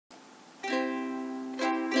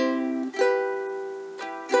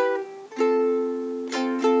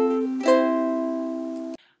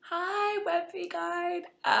WebVee Guide.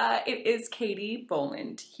 It is Katie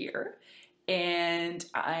Boland here, and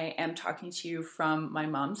I am talking to you from my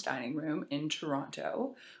mom's dining room in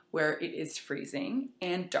Toronto, where it is freezing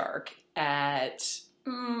and dark at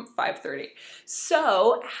 5:30.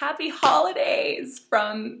 So happy holidays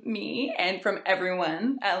from me and from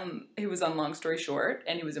everyone who was on Long Story Short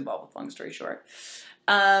and who was involved with Long Story Short.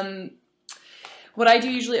 What I do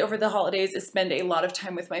usually over the holidays is spend a lot of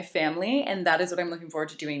time with my family, and that is what I'm looking forward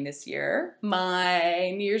to doing this year.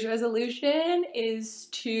 My New Year's resolution is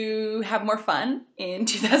to have more fun in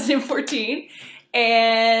 2014.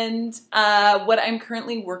 And what I'm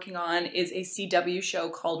currently working on is a CW show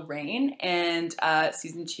called Rain, and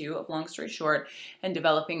season 2 of Long Story Short, and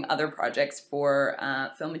developing other projects for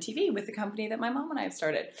film and TV with the company that my mom and I have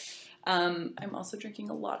started. I'm also drinking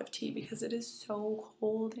a lot of tea because it is so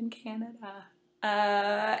cold in Canada.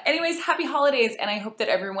 Anyways, happy holidays, and I hope that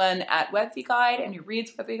everyone at WebVee Guide and who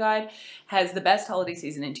reads WebVee Guide has the best holiday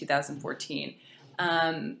season in 2014.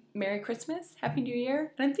 Merry Christmas, Happy New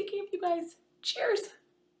Year, and I'm thinking of you guys. Cheers!